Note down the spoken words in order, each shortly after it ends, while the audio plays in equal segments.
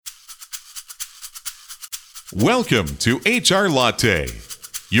Welcome to HR Latte,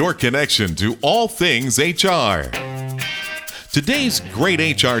 your connection to all things HR. Today's great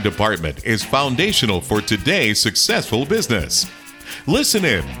HR department is foundational for today's successful business. Listen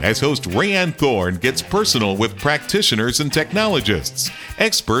in as host Rayanne Thorne gets personal with practitioners and technologists,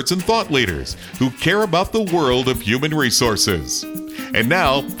 experts and thought leaders who care about the world of human resources. And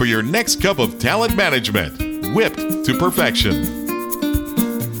now for your next cup of talent management, whipped to perfection.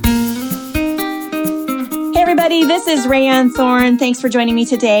 Hey everybody, this is Rayanne Thorne. Thanks for joining me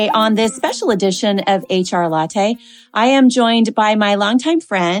today on this special edition of HR Latte. I am joined by my longtime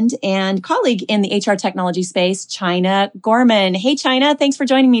friend and colleague in the HR technology space, China Gorman. Hey China, thanks for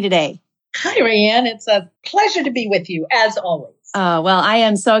joining me today. Hi Rayanne, it's a pleasure to be with you as always. Well, I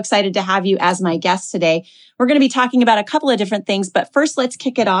am so excited to have you as my guest today. We're going to be talking about a couple of different things, but first let's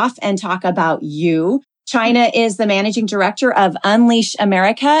kick it off and talk about you. China is the managing director of Unleash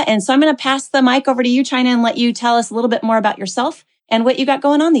America. And so I'm going to pass the mic over to you, China, and let you tell us a little bit more about yourself and what you got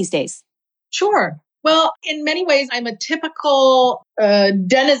going on these days. Sure. Well, in many ways, I'm a typical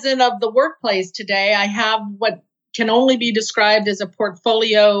denizen of the workplace today. I have what can only be described as a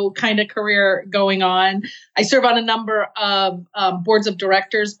portfolio kind of career going on. I serve on a number of boards of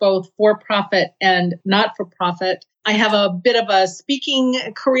directors, both for-profit and not-for-profit. I have a bit of a speaking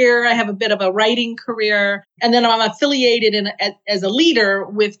career. I have a bit of a writing career. And then I'm affiliated as a leader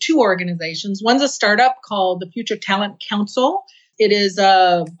with two organizations. One's a startup called the Future Talent Council. It is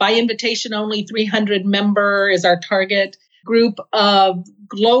by invitation only, 300 member is our target group of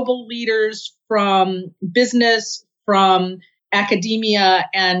global leaders from business, from academia,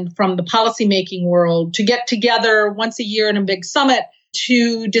 and from the policymaking world to get together once a year in a big summit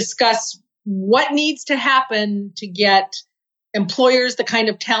to discuss what needs to happen to get employers the kind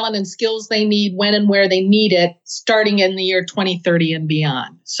of talent and skills they need when and where they need it, starting in the year 2030 and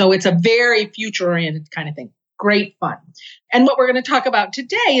beyond. So it's a very future-oriented kind of thing. Great fun. And what we're going to talk about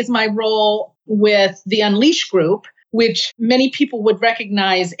today is my role with the Unleash Group, which many people would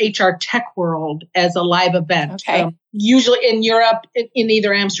recognize HR tech world as a live event. Okay. Usually in Europe, in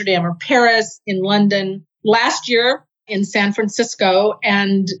either Amsterdam or Paris, in London. Last year in San Francisco,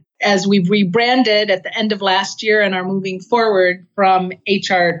 and as we've rebranded at the end of last year and are moving forward from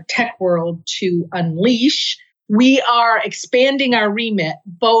HR Tech World to Unleash, we are expanding our remit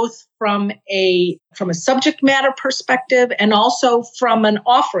both from a subject matter perspective and also from an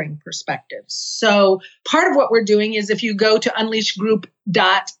offering perspective. So part of what we're doing is if you go to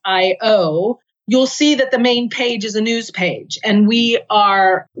unleashgroup.io, you'll see that the main page is a news page. And we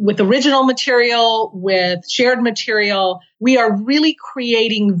are, with original material, with shared material, we are really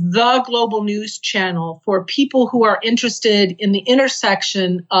creating the global news channel for people who are interested in the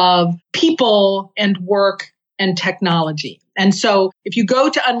intersection of people and work and technology. And so if you go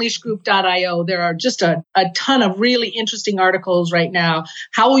to unleashgroup.io, there are just a ton of really interesting articles right now.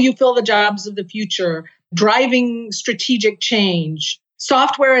 How will you fill the jobs of the future? Driving strategic change.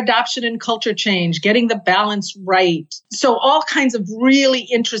 Software adoption and culture change, getting the balance right. So all kinds of really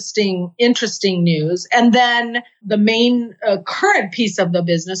interesting news. And then the main current piece of the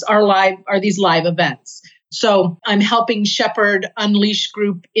business are these live events. So I'm helping shepherd Unleash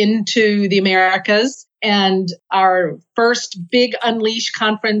Group into the Americas. And our first big Unleash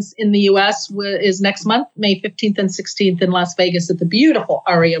conference in the U.S. is next month, May 15th and 16th in Las Vegas at the beautiful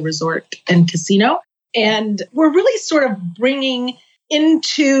Aria Resort and Casino. And we're really sort of bringing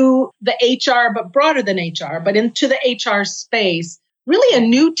into the HR, but broader than HR, but into the HR space, really a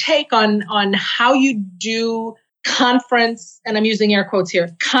new take on how you do conference, and I'm using air quotes here,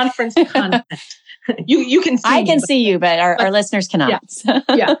 conference content. You can see I can see you, but our listeners cannot.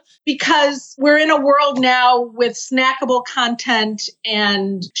 Yeah, because we're in a world now with snackable content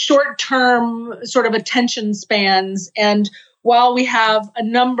and short-term sort of attention spans. And while we have a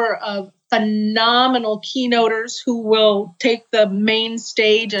number of phenomenal keynoters who will take the main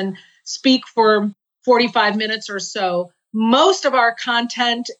stage and speak for 45 minutes or so, most of our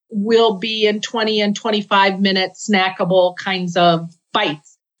content will be in 20 and 25-minute snackable kinds of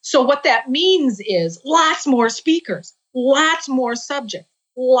bites. So what that means is lots more speakers, lots more subject,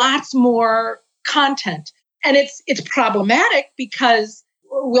 lots more content. And it's problematic because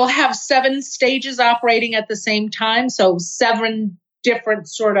we'll have 7 stages operating at the same time. So 7 different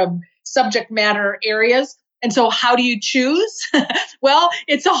sort of subject matter areas. And so how do you choose? Well,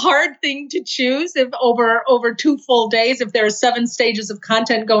 it's a hard thing to choose if over 2 full days, if there are 7 stages of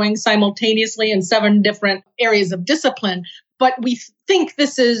content going simultaneously in 7 different areas of discipline. But we think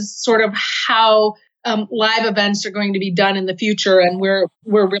this is sort of how live events are going to be done in the future. And we're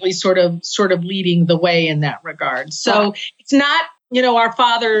really sort of leading the way in that regard. So it's not our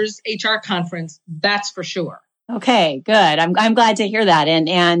father's HR conference. That's for sure. Okay, good. I'm glad to hear that.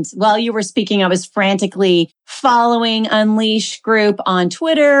 And while you were speaking, I was frantically following Unleash Group on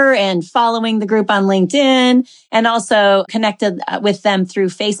Twitter and following the group on LinkedIn, and also connected with them through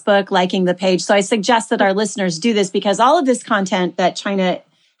Facebook, liking the page. So I suggest that our listeners do this, because all of this content that China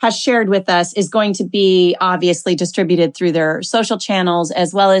has shared with us is going to be obviously distributed through their social channels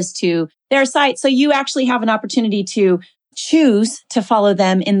as well as to their site. So you actually have an opportunity to choose to follow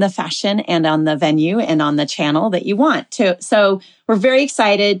them in the fashion and on the venue and on the channel that you want to. So we're very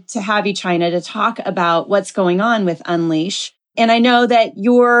excited to have you, China, to talk about what's going on with Unleash. And I know that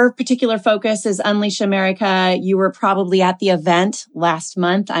your particular focus is Unleash America. You were probably at the event last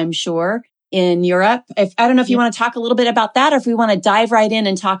month, I'm sure, in Europe. I don't know if you want to talk a little bit about that, or if we want to dive right in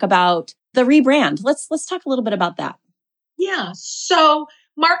and talk about the rebrand. Let's talk a little bit about that. Yeah. So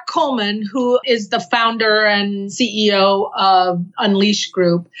Mark Coleman, who is the founder and CEO of Unleash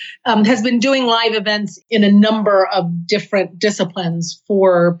Group, has been doing live events in a number of different disciplines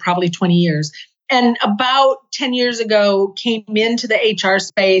for probably 20 years. And about 10 years ago, came into the HR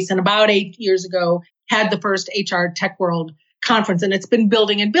space, and about 8 years ago, had the first HR Tech World conference. And it's been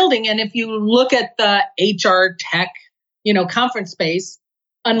building and building. And if you look at the HR Tech, conference space,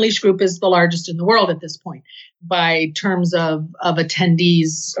 Unleash Group is the largest in the world at this point by terms of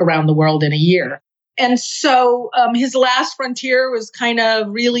attendees around the world in a year. And so his last frontier was kind of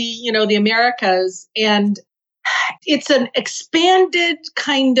really, the Americas. And it's an expanded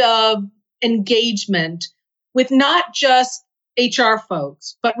kind of engagement with not just HR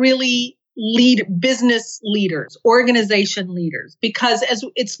folks, but really business leaders, organization leaders, because as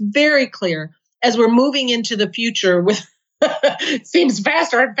it's very clear, as we're moving into the future with it seems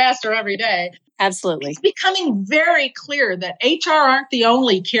faster and faster every day. Absolutely. It's becoming very clear that HR aren't the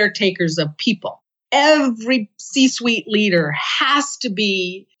only caretakers of people. Every C-suite leader has to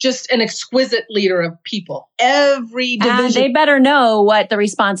be just an exquisite leader of people. Every division. And they better know what the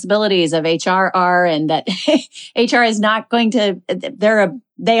responsibilities of HR are, and that HR is not going to,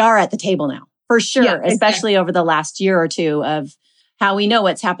 they are at the table now, for sure, yeah, especially over the last year or two of how we know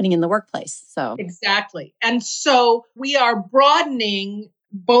what's happening in the workplace. So exactly. And so we are broadening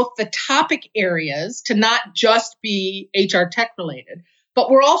both the topic areas to not just be HR tech related, but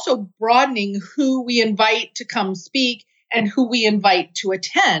we're also broadening who we invite to come speak and who we invite to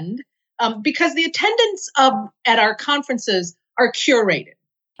attend, because the attendance at our conferences are curated.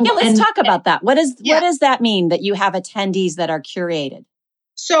 Yeah, let's talk about that. What does that mean, that you have attendees that are curated?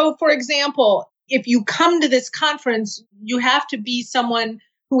 So, for example, if you come to this conference, you have to be someone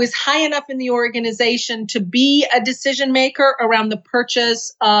who is high enough in the organization to be a decision maker around the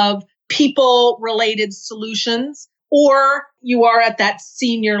purchase of people-related solutions, or you are at that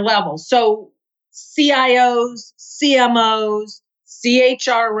senior level. So CIOs, CMOs,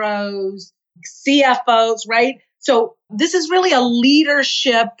 CHROs, CFOs, right? So this is really a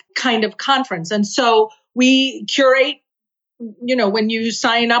leadership kind of conference. And so we curate, when you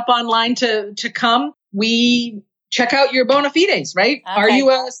sign up online to come, we check out your bona fides, right? Okay. Are you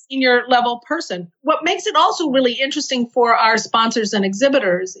a senior level person? What makes it also really interesting for our sponsors and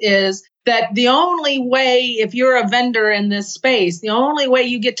exhibitors is that the only way, if you're a vendor in this space, the only way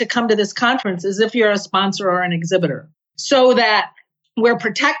you get to come to this conference is if you're a sponsor or an exhibitor. So that we're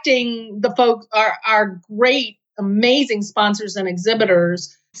protecting the folks, our great, amazing sponsors and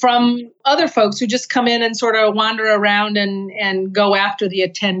exhibitors from other folks who just come in and sort of wander around and go after the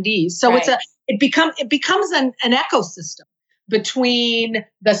attendees. So right. It becomes an ecosystem between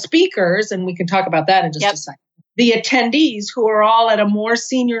the speakers, and we can talk about that in just a second, the attendees who are all at a more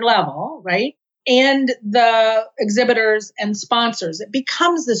senior level, right? And the exhibitors and sponsors. It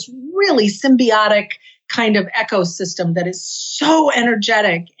becomes this really symbiotic kind of ecosystem that is so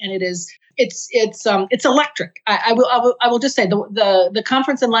energetic, and it's electric. I will just say the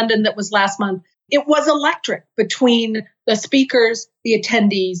conference in London that was last month, it was electric between the speakers, the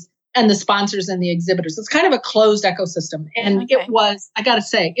attendees, and the sponsors and the exhibitors. It's kind of a closed ecosystem. And It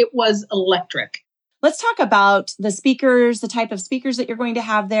was electric. Let's talk about the speakers, the type of speakers that you're going to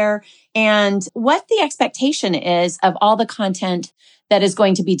have there, and what the expectation is of all the content that is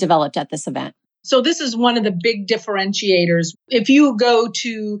going to be developed at this event. So this is one of the big differentiators. If you go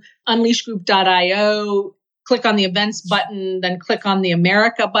to unleashgroup.io, click on the events button, then click on the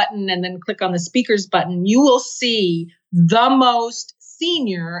America button, and then click on the speakers button, you will see the most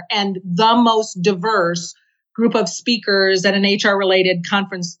senior and the most diverse group of speakers at an HR-related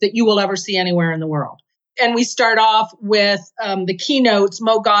conference that you will ever see anywhere in the world. And we start off with the keynotes,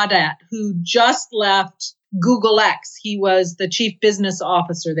 Mo Gaudat, who just left Google X. He was the chief business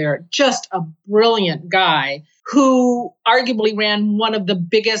officer there. Just a brilliant guy who arguably ran one of the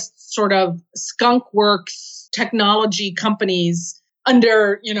biggest sort of skunk works technology companies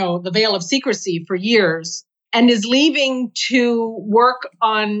under, the veil of secrecy for years, and is leaving to work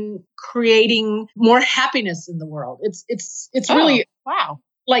on creating more happiness in the world. It's really wow,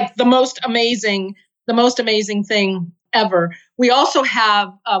 like the most amazing thing ever. We also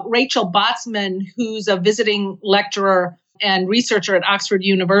have Rachel Botsman, who's a visiting lecturer and researcher at Oxford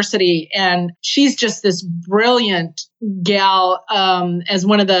University. And she's just this brilliant gal, as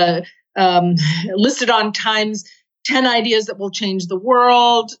one of the listed on Time's 10 ideas that will change the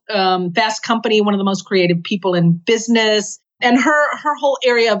world. Fast Company, one of the most creative people in business. And her whole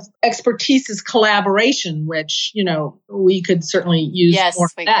area of expertise is collaboration, which, we could certainly use more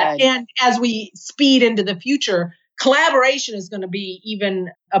of that. Could. And as we speed into the future, collaboration is going to be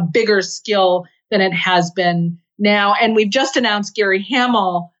even a bigger skill than it has been now. And we've just announced Gary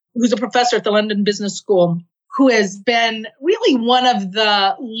Hamel, who's a professor at the London Business School, who has been really one of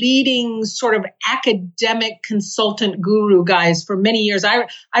the leading sort of academic consultant guru guys for many years. I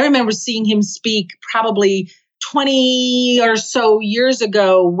remember seeing him speak probably 20 or so years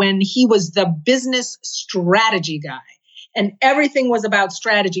ago when he was the business strategy guy. And everything was about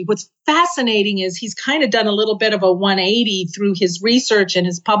strategy. What's fascinating is he's kind of done a little bit of a 180 through his research and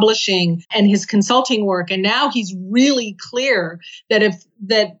his publishing and his consulting work. And now he's really clear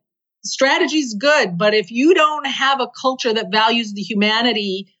that strategy is good, but if you don't have a culture that values the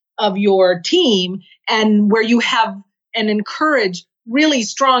humanity of your team and where you have and encourage really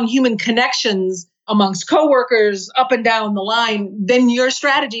strong human connections amongst coworkers up and down the line, then your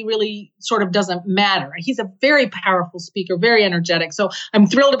strategy really sort of doesn't matter. He's a very powerful speaker, very energetic. So I'm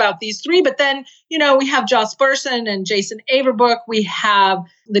thrilled about these three. But then, we have Joss Bersin and Jason Averbook. We have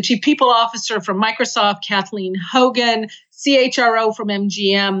the Chief People Officer from Microsoft, Kathleen Hogan, CHRO from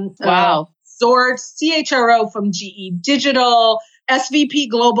MGM. Wow. Zord, CHRO from GE Digital, SVP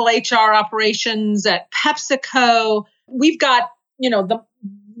Global HR Operations at PepsiCo. We've got,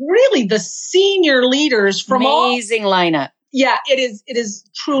 the senior leaders from amazing lineup. Yeah, it is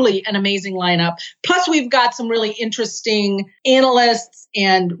truly an amazing lineup. Plus, we've got some really interesting analysts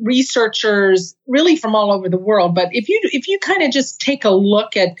and researchers really from all over the world. But if you kind of just take a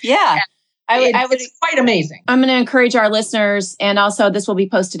look at it's quite amazing. I'm going to encourage our listeners, and also this will be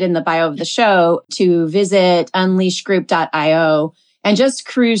posted in the bio of the show, to visit unleashgroup.io and just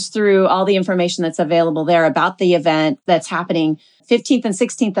cruise through all the information that's available there about the event that's happening 15th and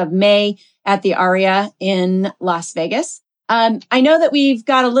 16th of May at the Aria in Las Vegas. I know that we've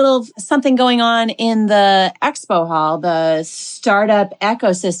got a little something going on in the expo hall, the startup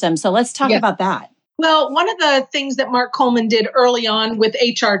ecosystem. So let's talk about that. Well, one of the things that Mark Coleman did early on with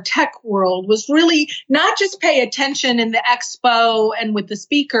HR Tech World was really not just pay attention in the expo and with the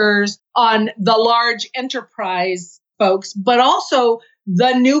speakers on the large enterprise folks, but also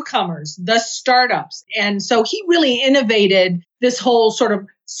the newcomers, the startups. And so he really innovated this whole sort of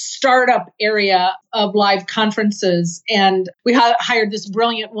startup area of live conferences. And we hired this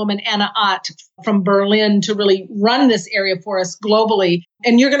brilliant woman, Anna Ott from Berlin, to really run this area for us globally.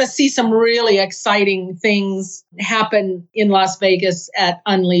 And you're going to see some really exciting things happen in Las Vegas at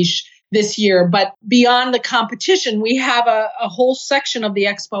Unleash this year. But beyond the competition, we have a whole section of the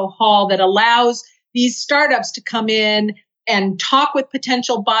expo hall that allows these startups to come in and talk with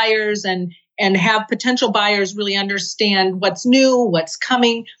potential buyers and have potential buyers really understand what's new, what's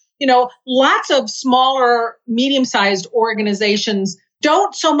coming. Lots of smaller, medium-sized organizations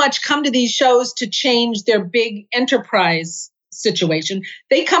don't so much come to these shows to change their big enterprise situation.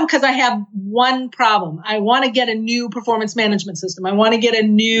 They come because I have one problem. I want to get a new performance management system. I want to get a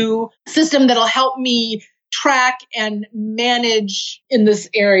new system that'll help me track and manage in this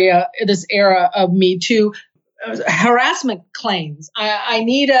era of Me Too. Harassment claims. I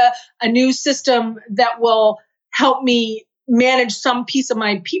need a new system that will help me manage some piece of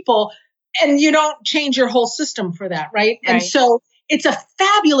my people. And you don't change your whole system for that, right? And so it's a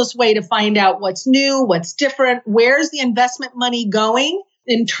fabulous way to find out what's new, what's different, where's the investment money going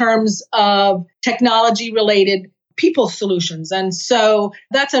in terms of technology related people solutions. And so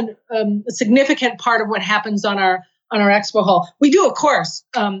that's a significant part of what happens on our expo hall. We do, of course,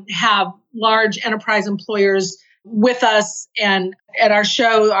 have large enterprise employers with us, and at our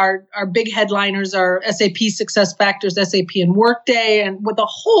show, our big headliners are SAP SuccessFactors, SAP and Workday, and with a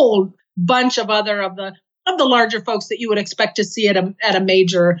whole bunch of other of the larger folks that you would expect to see at a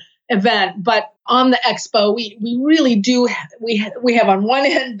major event. But on the expo, we really do we have on one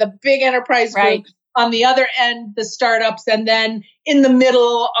end the big enterprise group, on the other end the startups, and then in the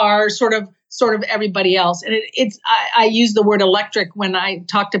middle are sort of sort of everybody else. And I use the word electric when I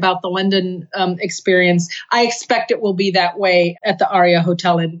talked about the London experience. I expect it will be that way at the Aria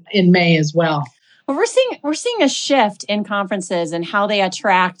Hotel in May as well. Well, we're seeing a shift in conferences and how they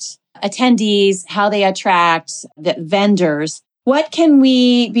attract attendees, how they attract the vendors. What can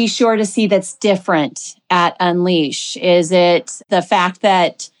we be sure to see that's different at Unleash? Is it the fact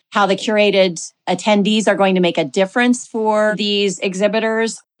that how the curated attendees are going to make a difference for these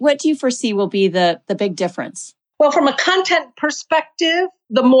exhibitors? What do you foresee will be the big difference? Well, from a content perspective,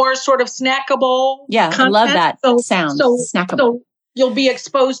 the more sort of snackable content. I love that sound, snackable. So you'll be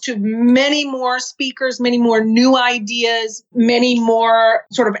exposed to many more speakers, many more new ideas, many more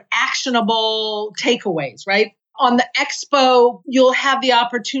sort of actionable takeaways, right? On the expo, you'll have the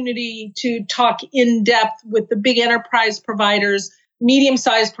opportunity to talk in depth with the big enterprise providers,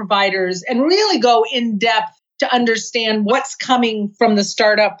 medium-sized providers, and really go in depth to understand what's coming from the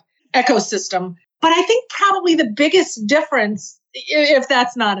startup ecosystem. But I think probably the biggest difference, if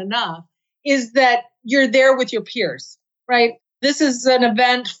that's not enough, is that you're there with your peers, right? This is an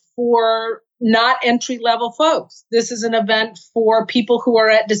event for not entry-level folks. This is an event for people who are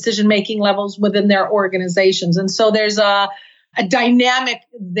at decision-making levels within their organizations. And so there's a dynamic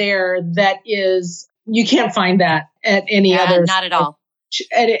there that is, you can't find that at any other. Not at all.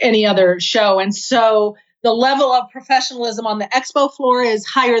 At any other show. And so the level of professionalism on the expo floor is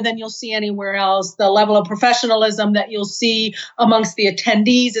higher than you'll see anywhere else. The level of professionalism that you'll see amongst the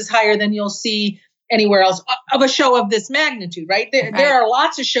attendees is higher than you'll see anywhere else of a show of this magnitude, right? There are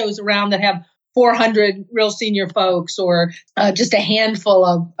lots of shows around that have 400 real senior folks or just a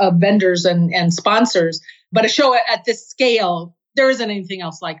handful of vendors and sponsors. But a show at this scale, there isn't anything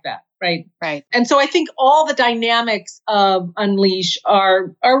else like that, right? Right. And so I think all the dynamics of Unleash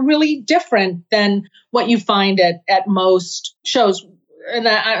are really different than what you find at most shows. And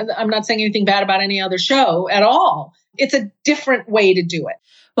I'm not saying anything bad about any other show at all. It's a different way to do it.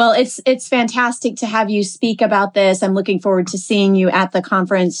 Well, it's fantastic to have you speak about this. I'm looking forward to seeing you at the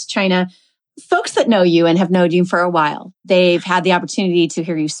conference, China. Folks that know you and have known you for a while, they've had the opportunity to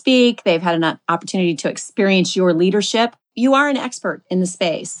hear you speak. They've had an opportunity to experience your leadership. You are an expert in the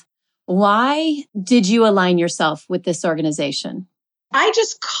space. Why did you align yourself with this organization? I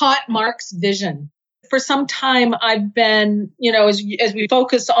just caught Mark's vision. For some time, I've been, as we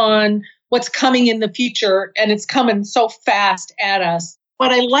focus on what's coming in the future, and it's coming so fast at us.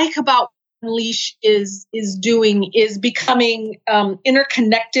 What I like about Unleash is becoming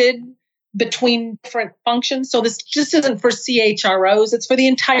interconnected between different functions. So this just isn't for CHROs, it's for the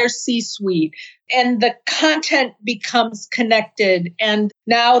entire C-suite. And the content becomes connected. And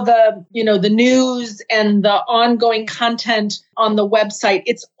now the news and the ongoing content on the website,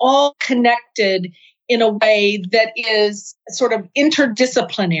 it's all connected in a way that is sort of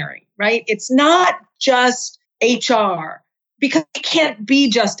interdisciplinary, right? It's not just HR, because it can't be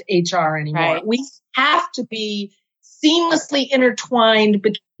just HR anymore. Right. We have to be seamlessly intertwined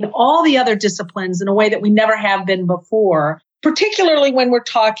between all the other disciplines in a way that we never have been before, particularly when we're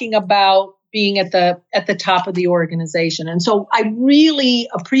talking about being at the top of the organization. And so I really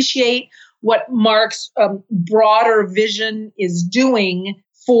appreciate what Mark's broader vision is doing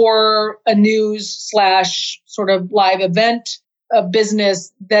for a news / sort of live event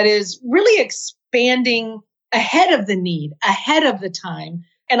business that is really expanding ahead of the need, ahead of the time.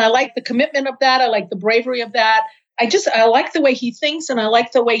 And I like the commitment of that. I like the bravery of that. I like the way he thinks, and I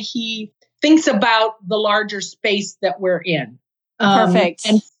like the way he thinks about the larger space that we're in. Perfect.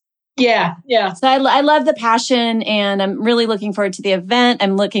 And yeah. So I love the passion, and I'm really looking forward to the event.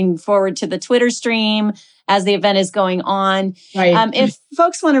 I'm looking forward to the Twitter stream as the event is going on. Right. If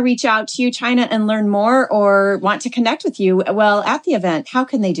folks want to reach out to you, China, and learn more or want to connect with you, at the event, how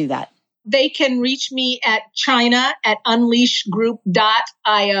can they do that? They can reach me at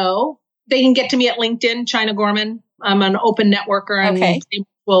china@unleashgroup.io. They can get to me at LinkedIn, China Gorman. I'm an open networker, and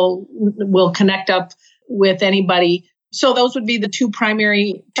we'll connect up with anybody. So those would be the two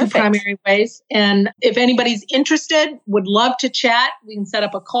primary ways. And if anybody's interested, would love to chat, we can set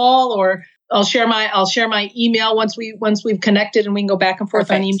up a call, or I'll share my email once we've connected, and we can go back and forth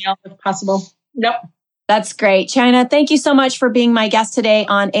on email if possible. Yep. That's great. China, thank you so much for being my guest today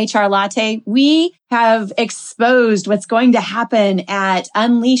on HR Latte. We have exposed what's going to happen at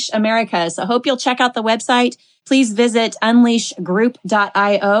Unleash America. So I hope you'll check out the website. Please visit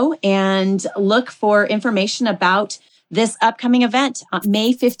unleashgroup.io and look for information about this upcoming event on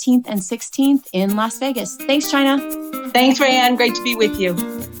May 15th and 16th in Las Vegas. Thanks, China. Thanks, Rayanne. Great to be with you.